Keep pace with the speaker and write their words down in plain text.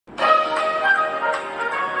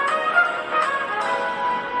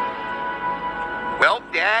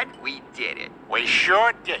Dad, we did it. We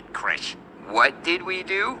sure did, Chris. What did we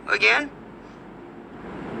do again?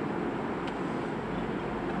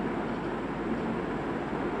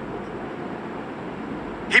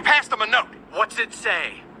 He passed him a note. What's it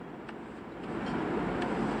say?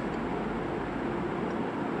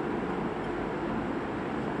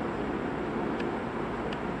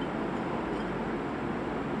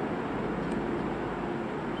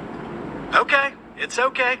 Okay, it's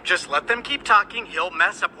okay. Just let them keep talking. He'll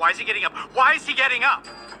mess up. Why is he getting up? Why is he getting up?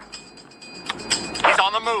 He's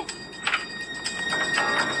on the move.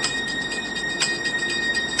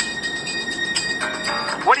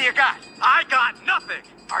 What do you got? I got nothing.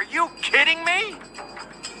 Are you kidding me?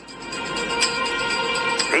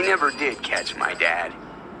 They never did catch my dad.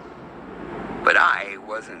 But I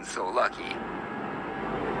wasn't so lucky.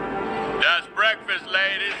 That's breakfast,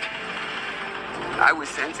 ladies. I was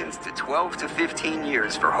sentenced to 12 to 15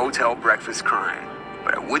 years for hotel breakfast crime,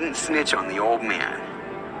 but I wouldn't snitch on the old man.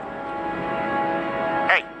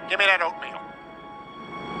 Hey, give me that oatmeal.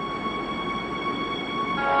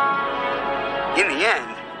 In the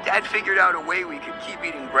end, Dad figured out a way we could keep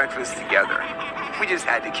eating breakfast together. We just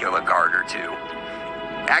had to kill a guard or two.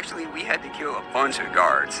 Actually, we had to kill a bunch of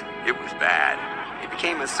guards. It was bad. It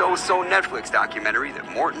became a so-so Netflix documentary that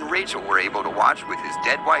Mort and Rachel were able to watch with his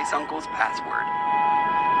dead wife's uncle's password.